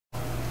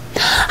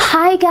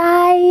Hi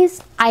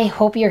guys! I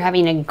hope you're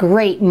having a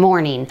great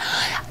morning.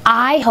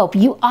 I hope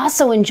you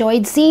also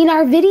enjoyed seeing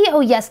our video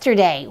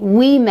yesterday.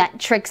 We met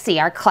Trixie,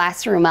 our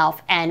classroom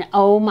elf, and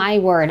oh my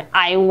word,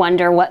 I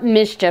wonder what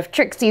mischief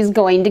Trixie's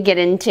going to get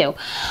into.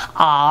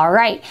 All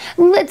right,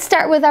 let's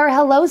start with our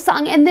hello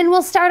song and then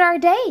we'll start our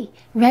day.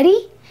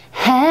 Ready?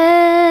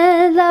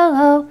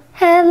 Hello,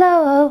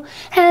 hello,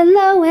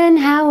 hello, and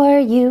how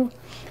are you?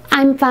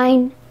 I'm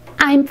fine.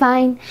 I'm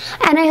fine,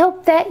 and I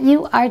hope that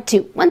you are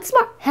too. Once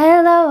more.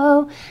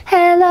 Hello,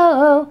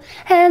 hello,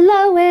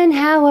 hello, and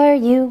how are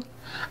you?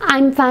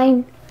 I'm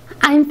fine,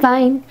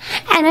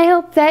 and I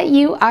hope that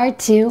you are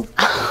too.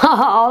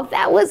 Oh,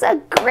 that was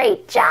a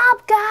great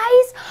job,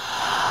 guys.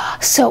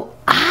 So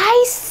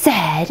I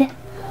said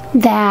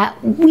that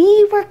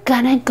we were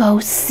gonna go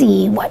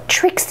see what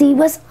Trixie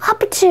was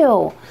up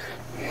to.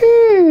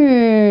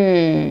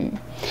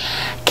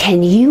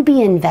 Can you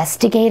be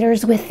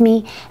investigators with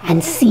me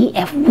and see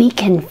if we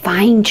can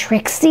find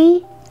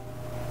Trixie?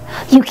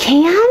 You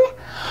can?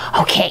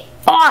 Okay,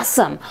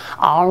 awesome.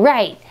 All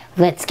right,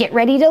 let's get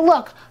ready to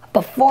look.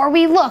 Before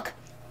we look,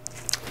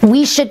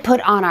 we should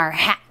put on our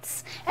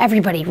hats.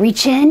 Everybody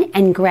reach in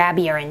and grab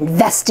your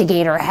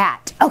investigator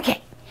hat.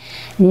 Okay,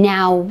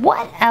 now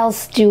what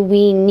else do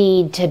we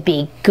need to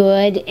be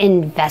good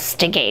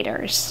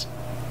investigators?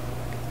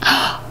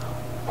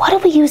 What do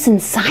we use in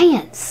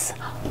science?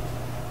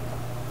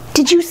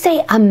 Did you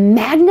say a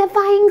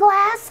magnifying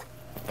glass?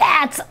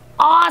 That's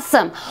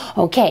awesome.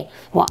 Okay,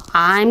 well,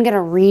 I'm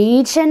gonna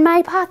reach in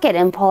my pocket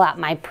and pull out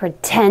my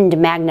pretend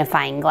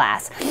magnifying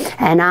glass.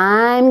 And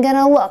I'm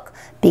gonna look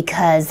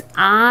because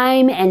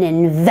I'm an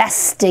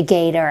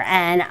investigator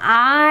and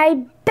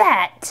I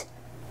bet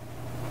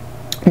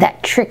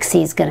that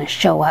Trixie's gonna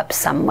show up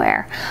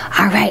somewhere.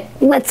 All right,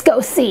 let's go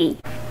see.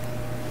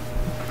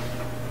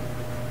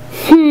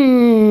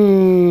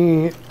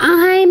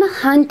 I'm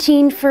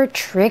hunting for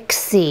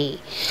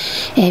Trixie.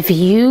 If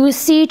you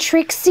see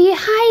Trixie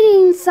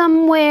hiding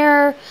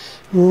somewhere,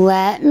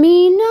 let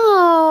me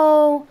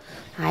know.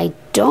 I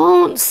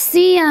don't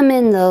see him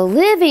in the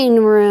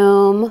living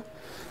room.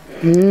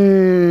 Do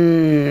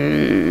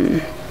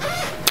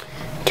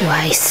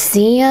I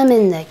see him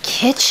in the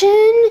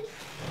kitchen?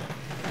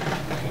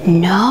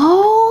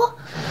 No,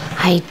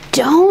 I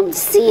don't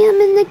see him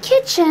in the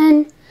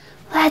kitchen.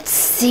 Let's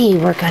see,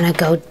 we're gonna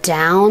go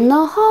down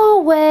the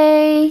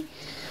hallway.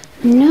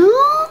 No,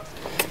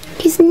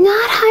 he's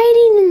not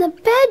hiding in the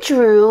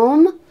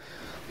bedroom.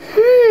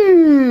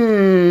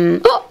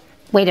 Oh,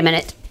 wait a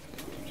minute.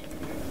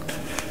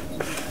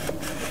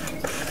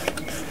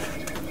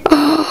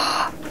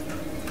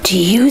 Do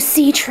you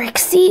see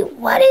Trixie?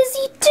 What is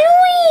he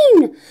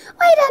doing? Wait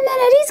a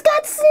minute, he's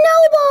got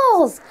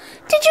snowballs.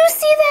 Did you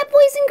see that,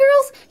 boys and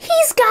girls?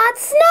 He's got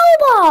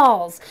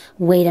snowballs.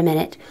 Wait a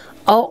minute.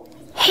 Oh.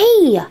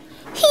 Hey,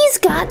 he's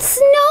got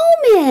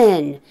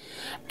snowmen.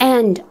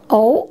 And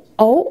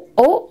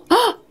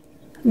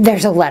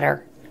there's a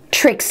letter.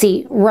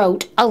 Trixie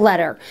wrote a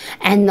letter.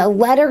 And the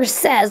letter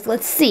says,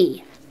 let's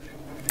see.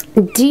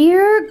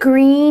 Dear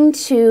Green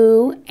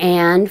 2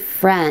 and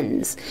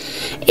friends,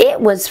 it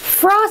was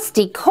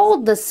frosty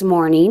cold this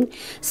morning,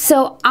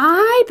 so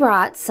I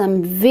brought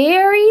some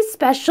very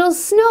special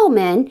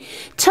snowmen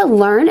to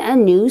learn a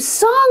new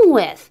song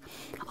with.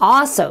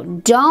 Also,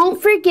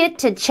 don't forget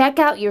to check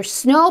out your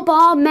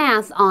snowball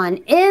math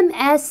on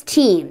MS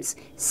Teams.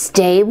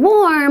 Stay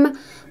warm.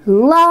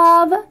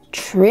 Love,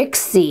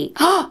 Trixie.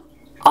 Oh,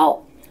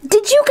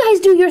 did you guys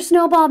do your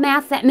snowball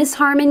math that Miss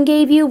Harmon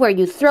gave you where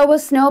you throw a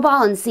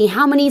snowball and see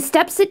how many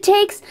steps it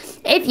takes?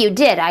 If you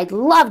did, I'd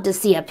love to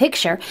see a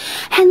picture.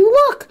 And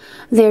look,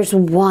 there's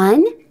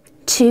 1,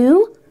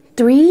 2,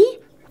 3,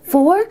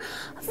 4,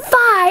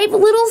 5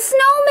 little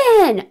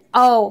snowmen.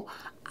 Oh,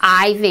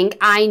 I think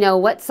I know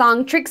what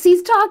song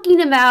Trixie's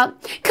talking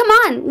about. Come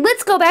on,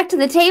 let's go back to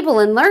the table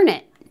and learn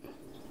it.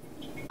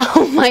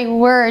 Oh my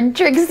word,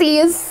 Trixie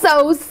is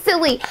so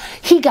silly.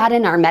 He got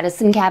in our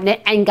medicine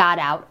cabinet and got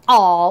out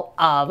all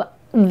of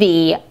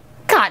the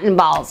cotton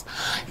balls.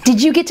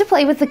 Did you get to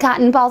play with the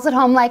cotton balls at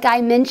home like I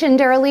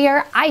mentioned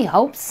earlier? I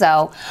hope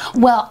so.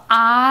 Well,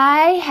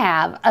 I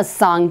have a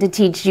song to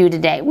teach you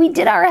today. We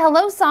did our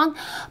hello song,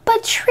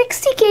 but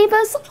Trixie gave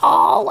us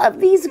all of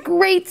these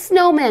great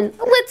snowmen.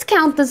 Let's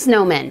count the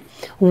snowmen.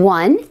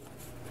 1,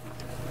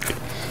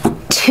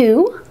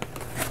 2,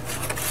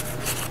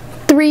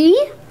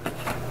 3,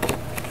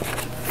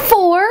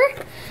 4,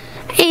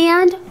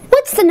 and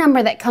what's the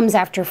number that comes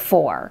after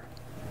 4?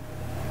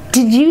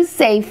 Did you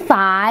say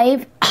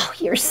 5? Oh,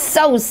 you're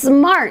so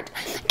smart.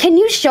 Can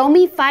you show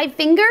me 5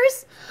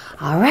 fingers?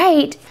 All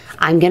right,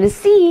 I'm gonna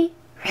see.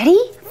 Ready?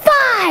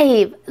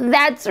 5.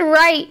 That's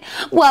right.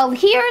 Well,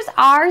 here's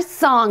our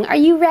song. Are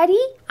you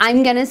ready?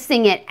 I'm gonna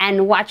sing it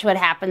and watch what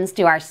happens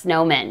to our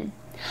snowmen.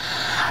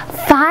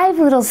 5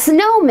 little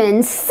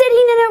snowmen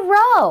sitting in a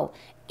row.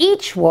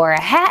 Each wore a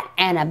hat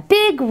and a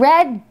big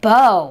red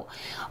bow.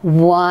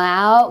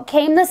 Out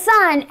came the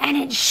sun and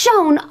it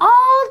shone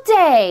all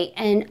day.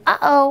 And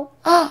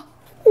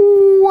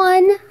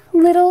one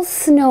little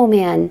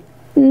snowman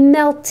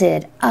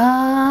melted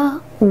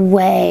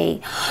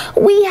away.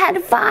 We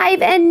had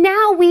 5 and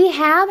now we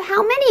have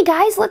how many,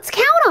 guys? Let's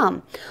count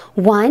them.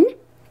 1,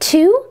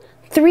 2,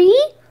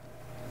 3,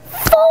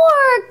 4.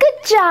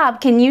 Good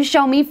job. Can you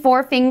show me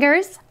 4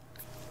 fingers?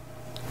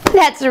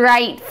 That's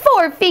right,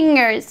 4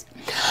 fingers.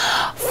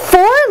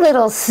 4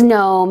 little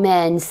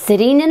snowmen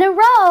sitting in a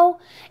row.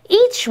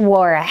 Each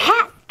wore a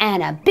hat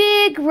and a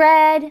big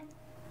red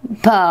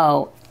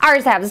bow.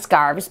 Ours have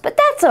scarves, but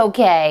that's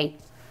okay.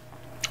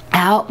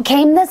 Out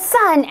came the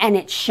sun and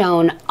it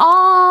shone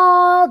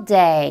all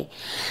day.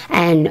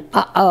 And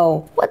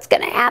uh-oh, what's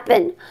gonna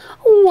happen?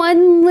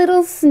 One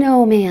little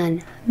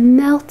snowman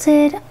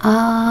melted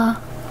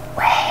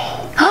away.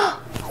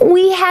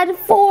 We had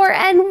 4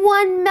 and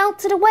 1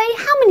 melted away.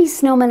 How many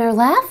snowmen are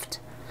left?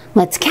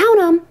 Let's count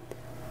them.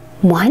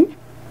 1,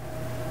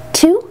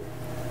 2,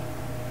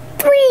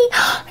 3.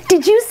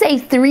 Did you say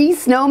 3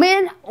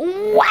 snowmen?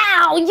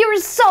 Wow, you're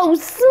so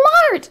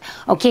smart.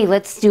 Okay,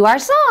 let's do our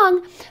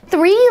song.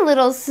 3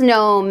 little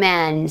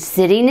snowmen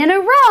sitting in a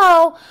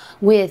row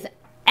with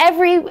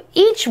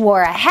each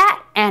wore a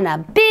hat and a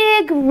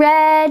big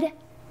red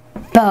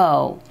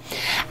bow.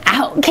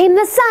 Out came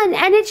the sun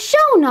and it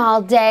shone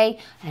all day,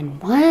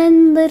 and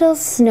one little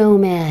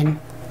snowman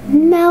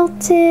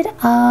melted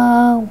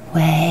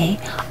away.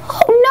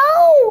 Oh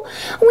no!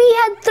 We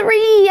had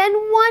 3 and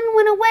 1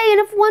 went away, and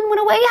if 1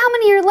 went away, how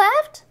many are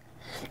left?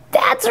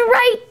 That's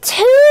right,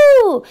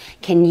 2!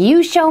 Can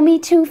you show me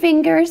 2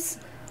 fingers?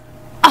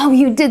 Oh,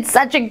 you did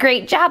such a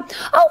great job.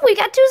 Oh, we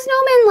got 2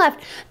 snowmen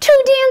left.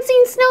 2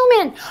 dancing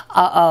snowmen.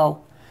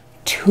 Uh-oh.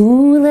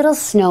 2 little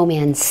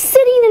snowmen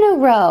sitting in a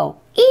row.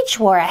 Each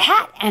wore a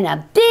hat and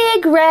a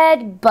big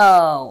red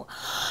bow.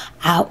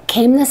 Out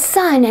came the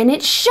sun and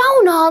it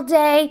shone all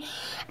day,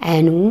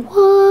 and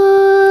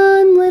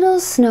one little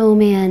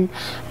snowman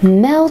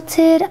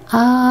melted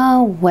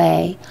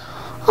away.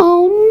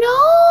 Oh no,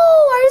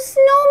 our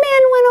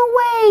snowman went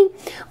away.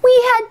 We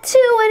had 2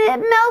 and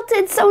it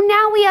melted, so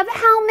now we have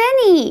how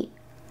many?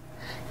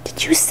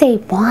 Did you say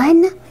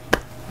 1?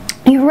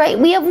 You're right,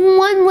 we have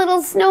 1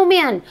 little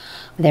snowman.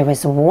 There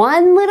was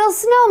 1 little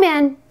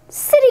snowman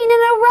sitting in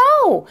a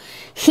row.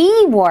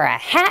 He wore a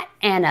hat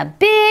and a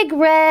big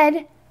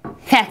red,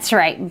 that's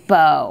right,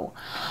 bow.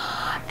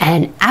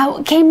 And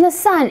out came the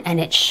sun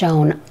and it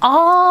shone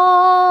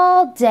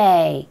all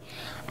day.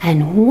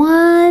 And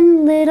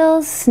 1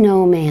 little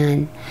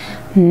snowman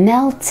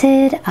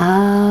melted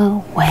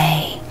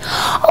away.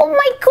 Oh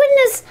my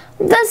goodness,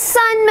 the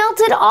sun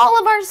melted all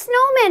of our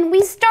snowmen.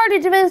 We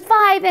started with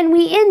 5 and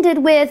we ended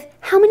with,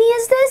 how many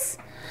is this?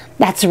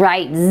 That's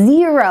right,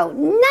 0,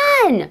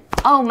 none.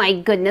 Oh my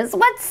goodness,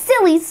 what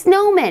silly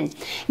snowmen.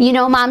 You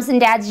know, moms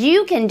and dads,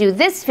 you can do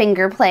this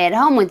finger play at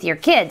home with your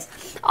kids.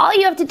 All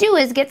you have to do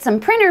is get some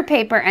printer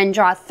paper and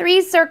draw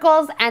 3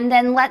 circles and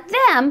then let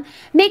them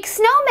make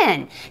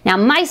snowmen. Now,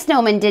 my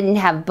snowmen didn't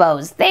have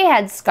bows. They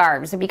had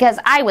scarves because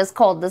I was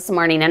cold this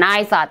morning and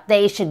I thought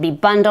they should be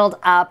bundled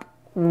up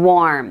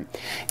warm.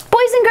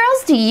 Boys and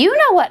girls, do you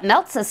know what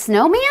melts a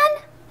snowman?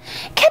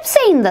 Kept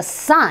saying the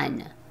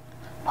sun.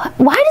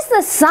 Why does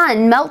the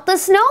sun melt the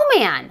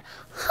snowman?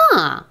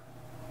 Huh.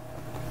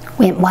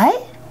 Wait,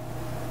 what?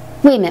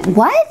 Wait a minute,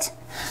 what?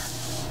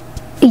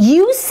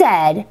 You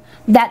said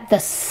that the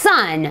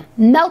sun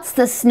melts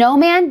the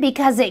snowman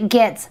because it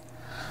gets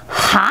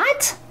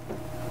hot?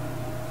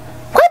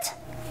 What?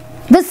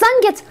 The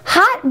sun gets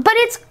hot, but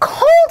it's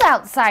cold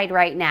outside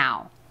right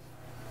now.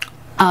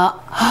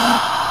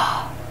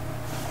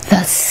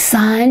 The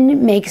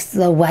sun makes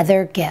the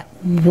weather get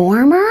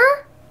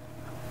warmer?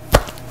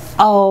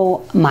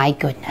 Oh my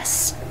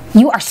goodness.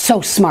 You are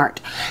so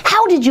smart.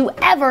 How did you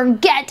ever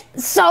get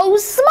so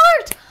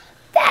smart?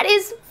 That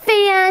is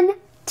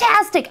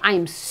fantastic. I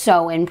am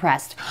so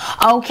impressed.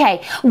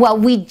 Okay, well,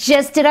 we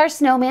just did our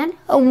snowman.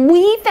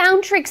 We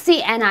found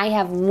Trixie, and I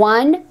have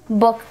 1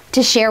 book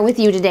to share with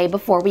you today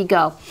before we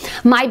go.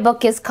 My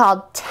book is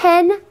called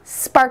 10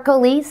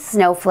 Sparkly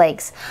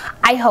Snowflakes.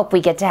 I hope we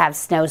get to have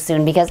snow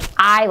soon because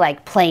I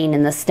like playing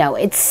in the snow.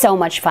 It's so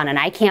much fun, and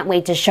I can't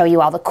wait to show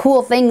you all the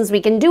cool things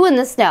we can do in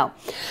the snow.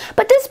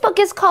 But this book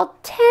is called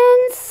 10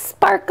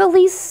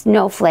 Sparkly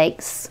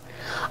Snowflakes.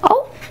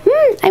 Oh,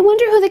 I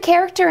wonder who the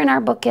character in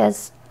our book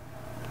is.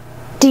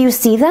 Do you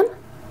see them?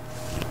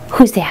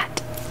 Who's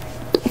that?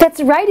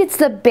 That's right, it's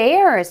the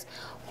bears.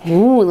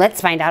 Ooh, let's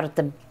find out if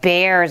the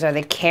bears are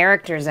the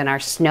characters in our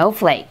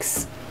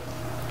snowflakes.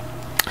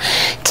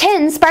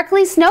 10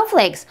 sparkly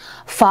snowflakes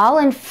fall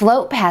and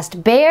float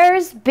past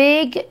Bear's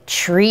big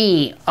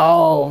tree.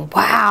 Oh,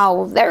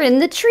 wow, they're in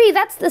the tree.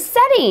 That's the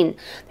setting.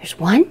 There's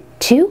 1,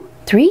 2,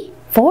 3,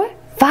 4,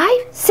 5,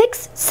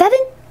 6, 7,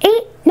 8,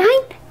 9,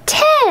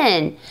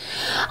 10.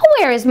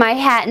 Where is my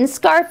hat and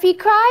scarf, he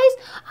cries.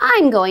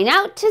 I'm going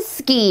out to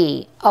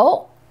ski.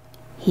 Oh,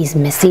 he's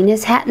missing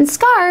his hat and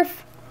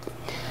scarf.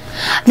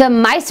 The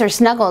mice are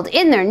snuggled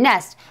in their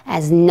nest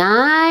as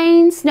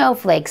 9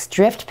 snowflakes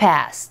drift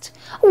past.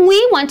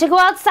 We want to go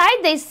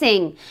outside, they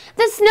sing.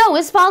 The snow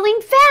is falling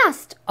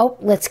fast. Oh,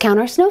 let's count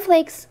our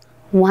snowflakes.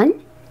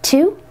 1,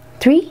 2,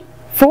 3,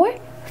 4,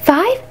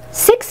 5,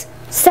 6,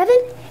 7,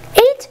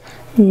 8,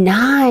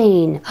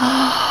 9.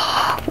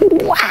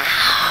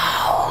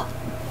 Wow!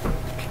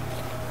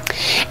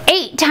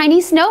 8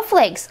 tiny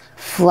snowflakes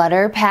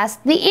flutter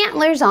past the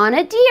antlers on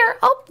a deer.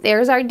 Oh,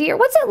 there's our deer.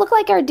 What's it look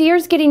like our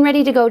deer's getting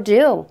ready to go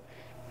do?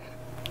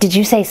 Did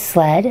you say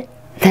sled?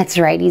 That's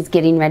right, he's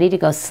getting ready to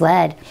go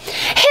sled.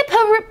 Hip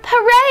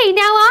hooray,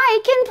 now I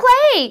can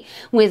play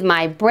with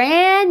my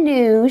brand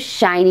new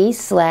shiny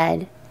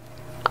sled.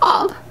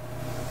 Oh.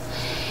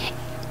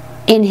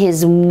 In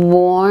his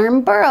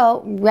warm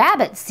burrow,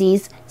 Rabbit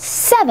sees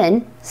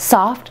 7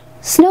 soft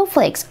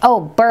snowflakes.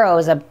 Oh, burrow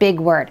is a big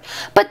word,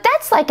 but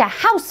that's like a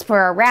house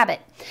for a rabbit.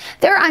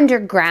 They're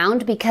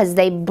underground because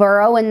they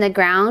burrow in the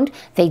ground.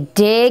 They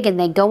dig and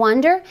they go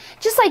under.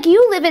 Just like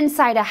you live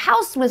inside a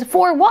house with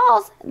 4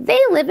 walls, they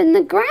live in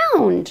the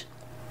ground.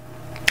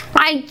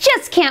 I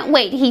just can't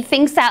wait, he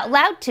thinks out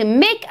loud, to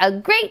make a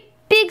great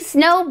big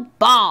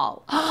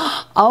snowball.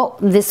 Oh,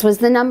 this was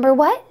the number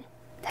what?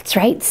 That's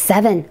right,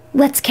 7.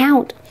 Let's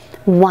count.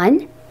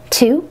 1,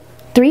 2,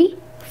 3,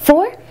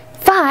 4,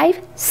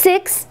 5,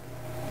 6,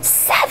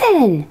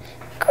 7.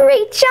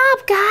 Great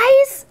job,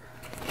 guys.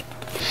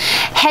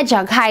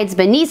 Hedgehog hides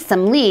beneath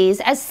some leaves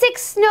as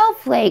 6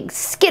 snowflakes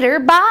skitter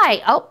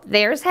by. Oh,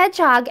 there's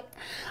Hedgehog.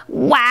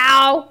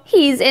 Wow,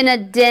 he's in a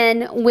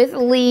den with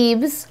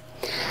leaves.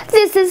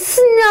 This is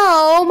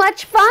so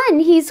much fun,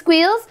 he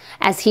squeals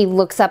as he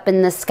looks up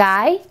in the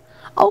sky.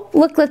 Oh,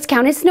 look, let's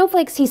count his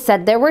snowflakes. He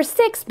said there were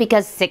 6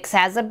 because 6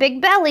 has a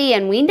big belly,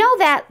 and we know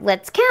that.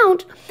 Let's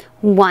count.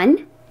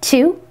 1,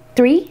 2,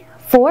 3,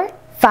 4,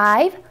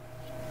 5,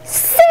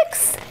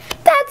 6.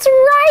 That's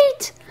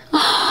right.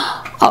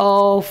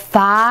 Oh,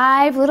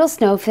 5 little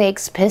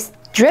snowflakes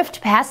drift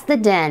past the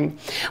den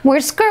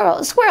where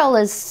Squirrel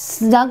is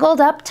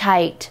snuggled up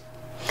tight.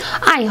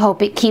 I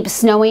hope it keeps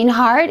snowing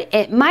hard.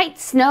 It might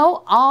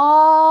snow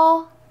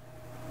all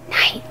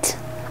night.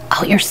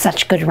 Oh, you're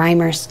such good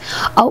rhymers.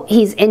 Oh,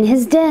 he's in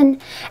his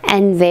den,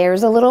 and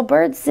there's a little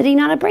bird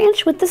sitting on a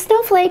branch with the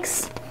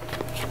snowflakes.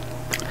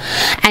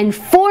 And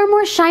 4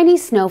 more shiny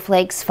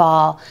snowflakes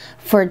fall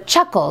for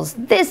Chuckles.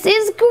 This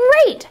is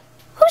great.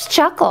 Who's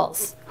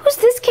Chuckles? Who's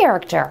this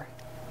character?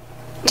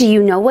 Do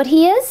you know what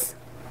he is?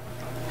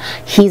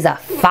 He's a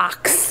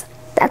fox.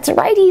 That's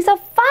right, he's a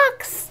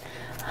fox.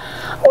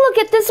 Look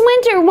at this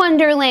winter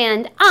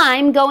wonderland.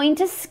 I'm going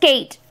to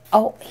skate.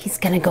 Oh, he's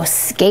gonna go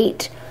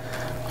skate.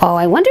 Oh,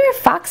 I wonder if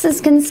foxes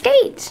can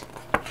skate.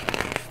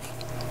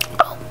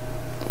 Oh,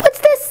 what's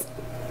this?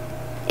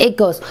 It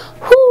goes,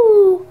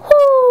 hoo,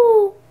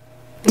 hoo.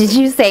 Did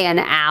you say an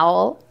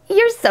owl?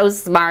 You're so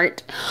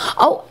smart.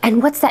 Oh,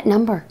 and what's that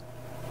number?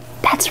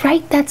 That's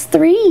right, that's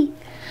 3.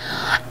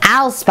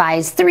 Owl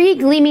spies 3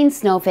 gleaming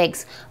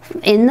snowflakes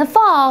in the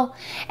fall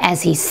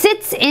as he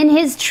sits in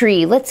his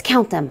tree. Let's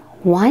count them.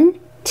 1,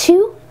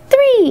 2,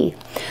 3.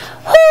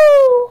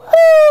 Hoo,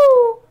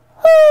 hoo,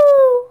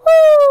 hoo,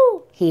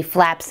 hoo. He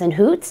flaps and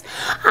hoots.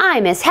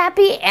 I'm as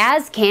happy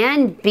as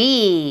can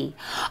be.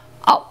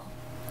 Oh,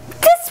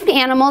 this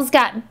animal's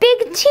got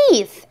big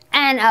teeth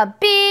and a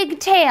big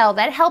tail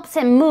that helps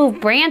him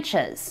move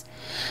branches.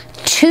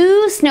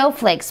 2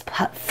 snowflakes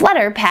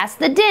flutter past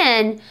the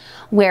den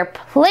where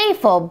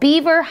playful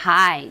Beaver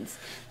hides.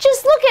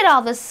 Just look at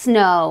all the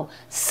snow,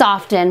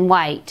 soft and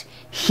white.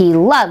 He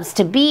loves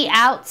to be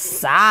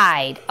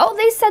outside. Oh,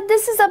 they said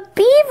this is a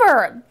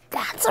beaver.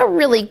 That's a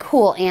really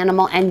cool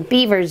animal, and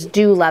beavers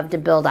do love to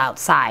build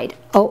outside.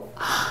 Oh,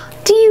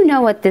 do you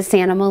know what this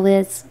animal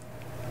is?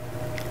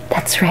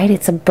 That's right,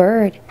 it's a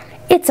bird.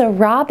 It's a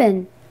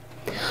robin.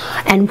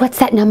 And what's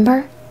that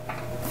number?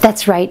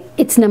 That's right,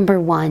 it's number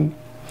 1.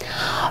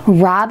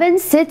 Robin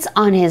sits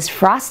on his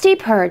frosty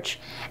perch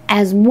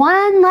as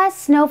one last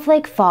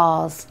snowflake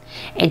falls.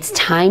 It's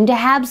time to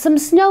have some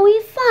snowy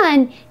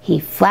fun. He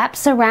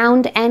flaps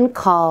around and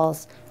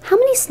calls. How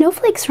many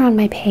snowflakes are on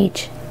my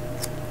page?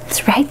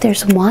 That's right,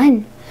 there's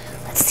 1.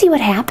 Let's see what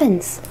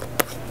happens.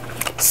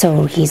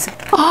 So he's,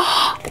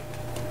 oh!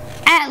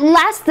 At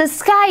last the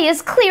sky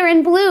is clear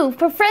and blue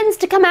for friends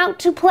to come out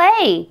to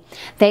play.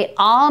 They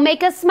all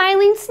make a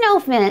smiling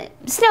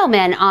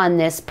snowman on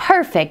this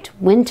perfect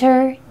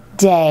winter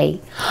day.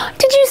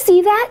 Did you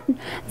see that?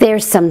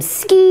 There's some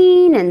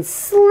skiing and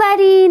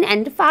sledding,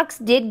 and Fox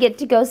did get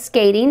to go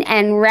skating,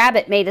 and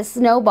Rabbit made a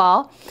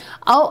snowball.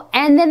 Oh,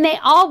 and then they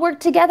all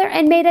worked together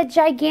and made a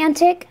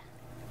gigantic,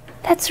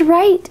 that's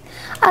right,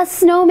 a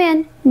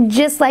snowman,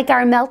 just like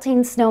our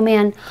melting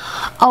snowman.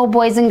 Oh,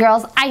 boys and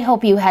girls, I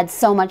hope you had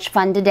so much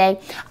fun today.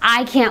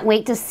 I can't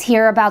wait to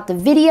hear about the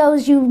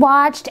videos you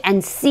watched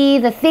and see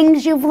the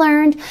things you've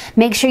learned.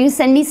 Make sure you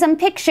send me some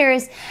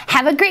pictures.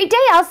 Have a great day.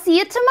 I'll see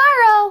you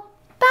tomorrow.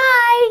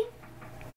 Bye.